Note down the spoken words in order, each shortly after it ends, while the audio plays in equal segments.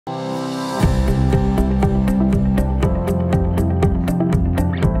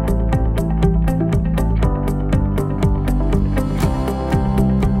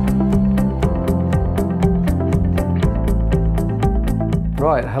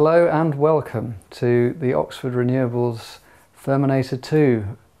Right, hello and welcome to the Oxford Renewables Therminator 2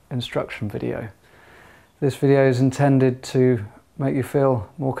 instruction video. This video is intended to make you feel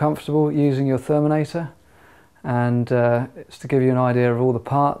more comfortable using your Therminator, and it's to give you an idea of all the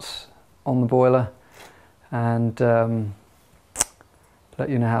parts on the boiler and let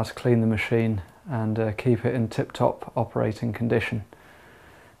you know how to clean the machine and keep it in tip-top operating condition.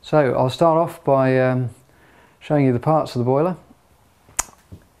 So I'll start off by showing you the parts of the boiler.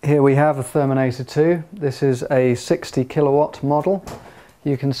 Here we have a Therminator 2. This is a 60 kilowatt model.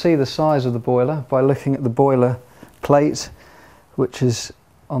 You can see the size of the boiler by looking at the boiler plate, which is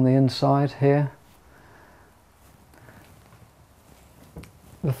on the inside here.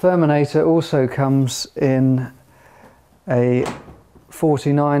 The Therminator also comes in a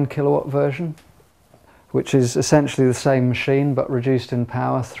 49 kilowatt version, which is essentially the same machine but reduced in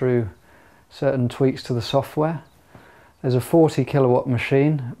power through certain tweaks to the software. There's a 40 kilowatt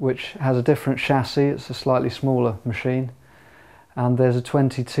machine which has a different chassis, it's a slightly smaller machine, and there's a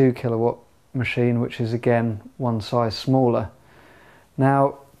 22 kilowatt machine which is again one size smaller.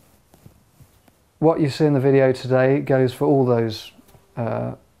 Now what you see in the video today goes for all those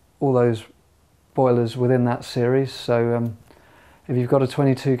boilers within that series, so if you've got a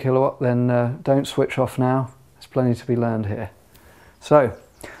 22 kilowatt then don't switch off now, there's plenty to be learned here. So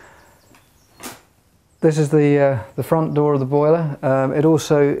this is the front door of the boiler. It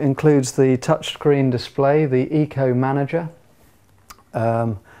also includes the touchscreen display, the Eco Manager.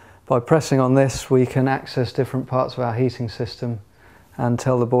 By pressing on this we can access different parts of our heating system and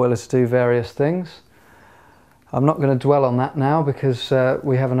tell the boiler to do various things. I'm not going to dwell on that now because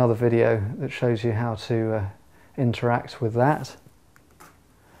we have another video that shows you how to interact with that.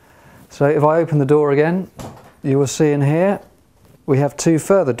 So if I open the door again, you will see in here we have two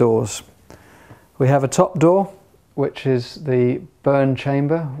further doors. We have a top door, which is the burn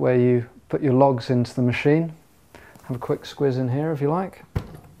chamber where you put your logs into the machine. Have a quick squiz in here if you like.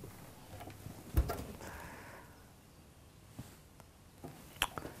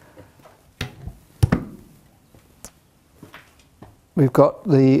 We've got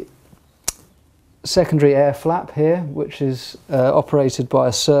the secondary air flap here, which is operated by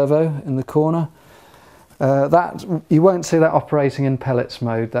a servo in the corner. You won't see that operating in pellets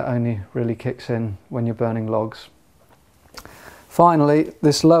mode, that only really kicks in when you're burning logs. Finally,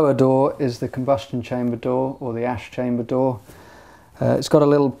 this lower door is the combustion chamber door, or the ash chamber door. It's got a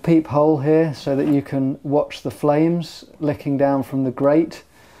little peephole here so that you can watch the flames licking down from the grate.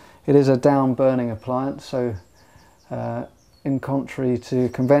 It is a down burning appliance, so in contrary to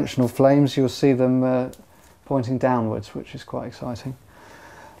conventional flames you'll see them pointing downwards, which is quite exciting.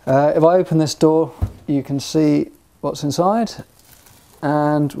 If I open this door you can see what's inside,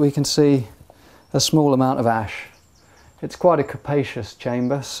 and we can see a small amount of ash. It's quite a capacious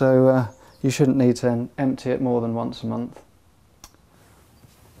chamber, so you shouldn't need to empty it more than once a month.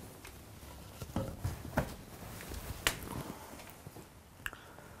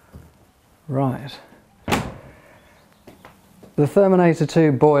 Right. The Therminator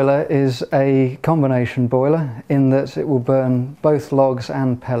 2 boiler is a combination boiler in that it will burn both logs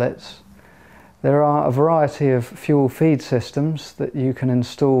and pellets. There are a variety of fuel feed systems that you can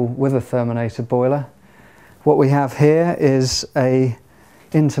install with a Therminator boiler. What we have here is an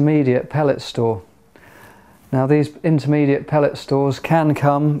intermediate pellet store. Now these intermediate pellet stores can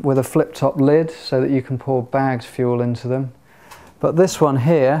come with a flip-top lid so that you can pour bagged fuel into them, but this one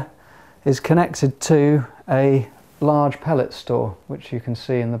here is connected to a large pellet store, which you can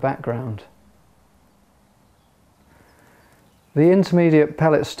see in the background. The intermediate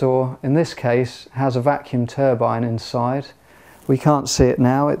pellet store in this case has a vacuum turbine inside. We can't see it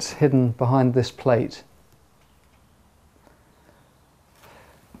now, it's hidden behind this plate.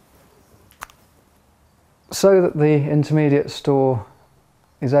 So that the intermediate store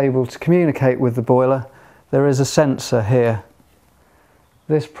is able to communicate with the boiler, there is a sensor here.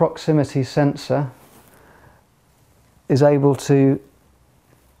 This proximity sensor is able to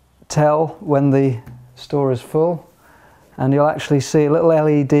tell when the store is full, and you'll actually see a little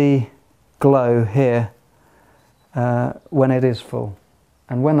LED glow here when it is full.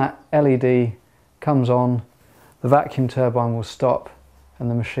 And when that LED comes on, the vacuum turbine will stop and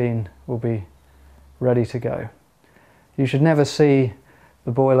the machine will be ready to go. You should never see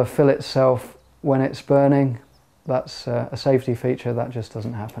the boiler fill itself when it's burning. That's a safety feature, that just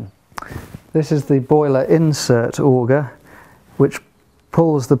doesn't happen. This is the boiler insert auger, which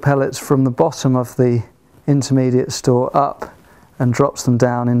pulls the pellets from the bottom of the intermediate store up and drops them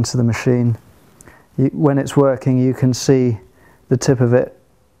down into the machine. When it's working you can see the tip of it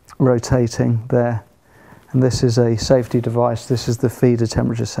rotating there, And this is a safety device. This is the feeder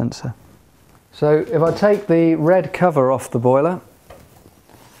temperature sensor. So if I take the red cover off the boiler,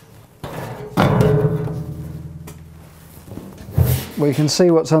 we can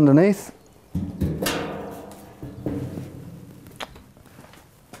see what's underneath.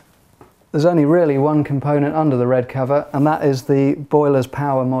 There's only really one component under the red cover, and that is the boiler's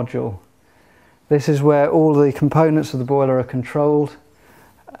power module. This is where all the components of the boiler are controlled,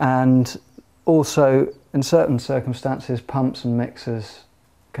 and also in certain circumstances pumps and mixers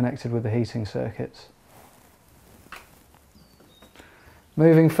connected with the heating circuits.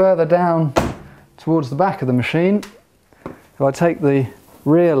 Moving further down towards the back of the machine, if I take the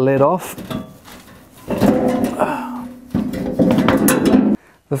rear lid off,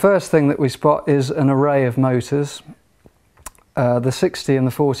 the first thing that we spot is an array of motors. The 60 and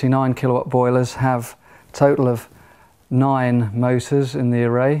the 49 kilowatt boilers have a total of 9 motors in the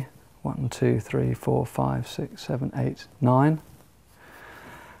array. 1, 2, 3, 4, 5, 6, 7, 8, 9.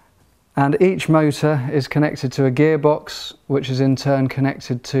 And each motor is connected to a gearbox, which is in turn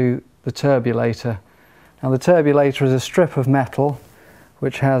connected to the turbulator. Now the turbulator is a strip of metal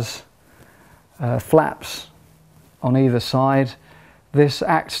which has flaps on either side. This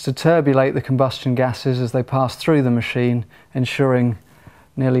acts to turbulate the combustion gases as they pass through the machine, ensuring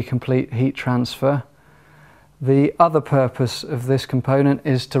nearly complete heat transfer. The other purpose of this component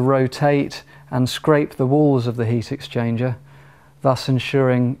is to rotate and scrape the walls of the heat exchanger, thus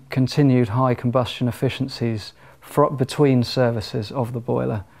ensuring continued high combustion efficiencies between services of the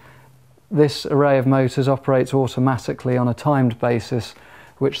boiler. This array of motors operates automatically on a timed basis,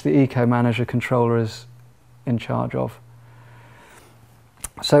 which the Eco Manager controller is in charge of.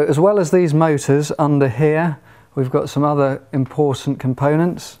 So as well as these motors, under here we've got some other important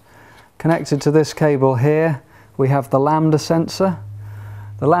components. Connected to this cable here we have the lambda sensor.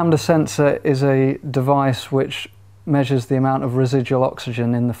 The lambda sensor is a device which measures the amount of residual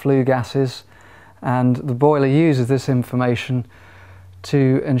oxygen in the flue gases, and the boiler uses this information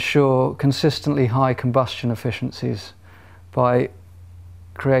to ensure consistently high combustion efficiencies by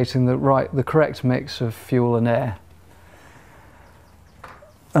creating the correct mix of fuel and air.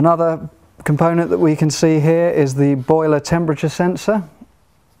 Another component that we can see here is the boiler temperature sensor.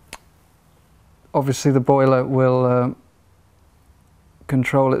 Obviously the boiler will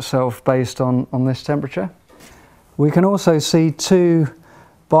control itself based on this temperature. We can also see 2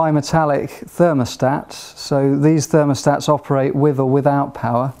 bimetallic thermostats. So these thermostats operate with or without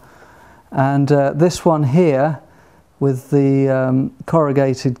power. And this one here with the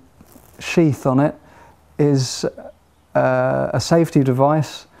corrugated sheath on it is a safety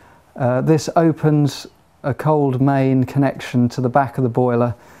device. This opens a cold main connection to the back of the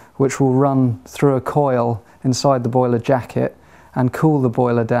boiler, which will run through a coil inside the boiler jacket and cool the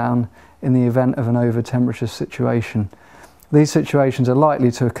boiler down in the event of an over temperature situation. These situations are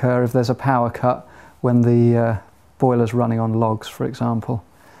likely to occur if there's a power cut when the boiler's running on logs, for example.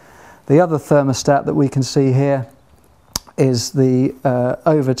 The other thermostat that we can see here is the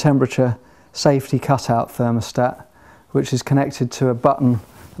over temperature safety cutout thermostat, which is connected to a button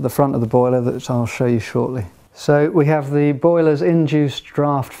at the front of the boiler that I'll show you shortly. So we have the boiler's induced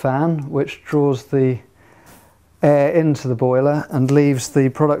draft fan, which draws the air into the boiler and leaves the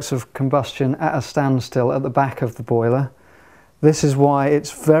products of combustion at a standstill at the back of the boiler. This is why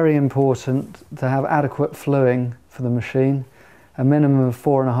it's very important to have adequate fluing for the machine, a minimum of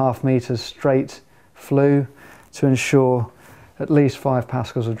 4.5 meters straight flue to ensure at least 5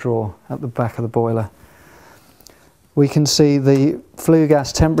 pascals of draw at the back of the boiler. We can see the flue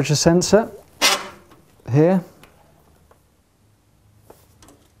gas temperature sensor here.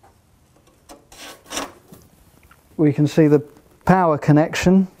 We can see the power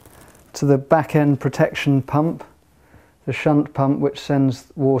connection to the back end protection pump, the shunt pump which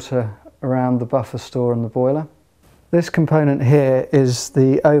sends water around the buffer store and the boiler. This component here is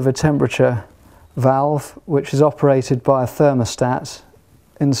the over temperature valve, which is operated by a thermostat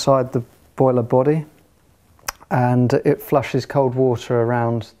inside the boiler body, and it flushes cold water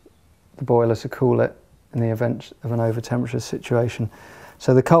around the boiler to cool it in the event of an over temperature situation.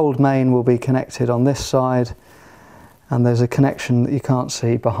 So the cold main will be connected on this side, and there's a connection that you can't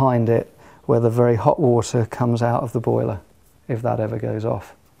see behind it where the very hot water comes out of the boiler if that ever goes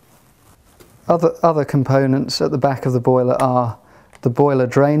off. Other components at the back of the boiler are the boiler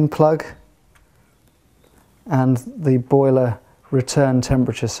drain plug and the boiler return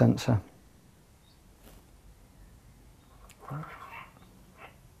temperature sensor.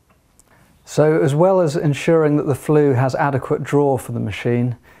 So as well as ensuring that the flue has adequate draw for the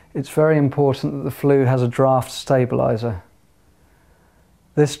machine, it's very important that the flue has a draft stabilizer.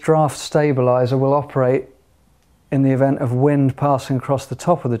 This draft stabilizer will operate in the event of wind passing across the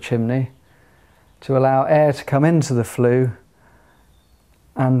top of the chimney to allow air to come into the flue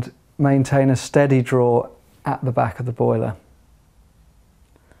and maintain a steady draw at the back of the boiler.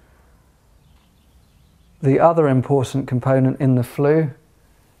 The other important component in the flue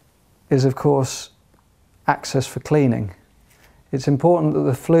is, of course, access for cleaning. It's important that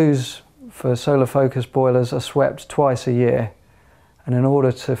the flues for SOLARFOCUS boilers are swept twice a year, and in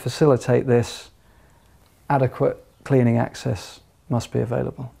order to facilitate this, adequate cleaning access must be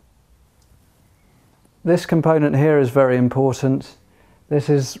available. This component here is very important. This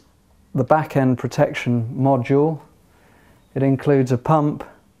is the back-end protection module. It includes a pump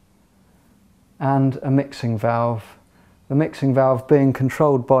and a mixing valve. The mixing valve being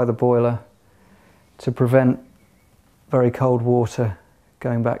controlled by the boiler to prevent very cold water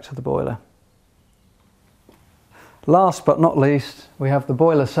going back to the boiler. Last but not least, we have the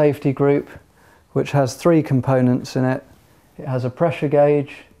boiler safety group, which has 3 components in it. It has a pressure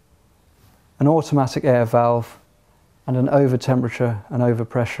gauge, an automatic air valve, and an over temperature and over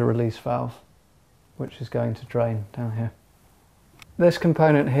pressure release valve, which is going to drain down here. This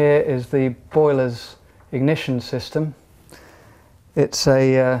component here is the boiler's ignition system. It's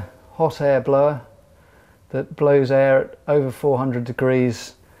a hot air blower that blows air at over 400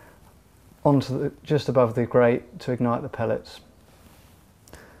 degrees onto just above the grate to ignite the pellets.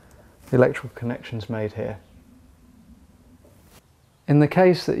 The electrical connection's made here. In the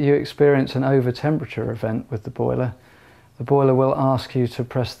case that you experience an over temperature event with the boiler will ask you to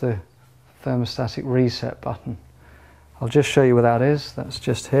press the thermostatic reset button. I'll just show you where that is. That's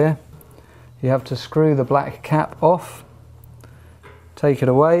just here. You have to screw the black cap off, take it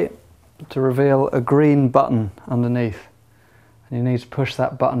away to reveal a green button underneath, and you need to push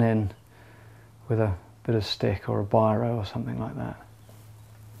that button in with a bit of stick or a biro or something like that.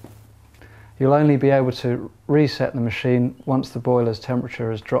 You'll only be able to reset the machine once the boiler's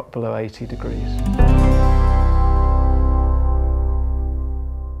temperature has dropped below 80 degrees.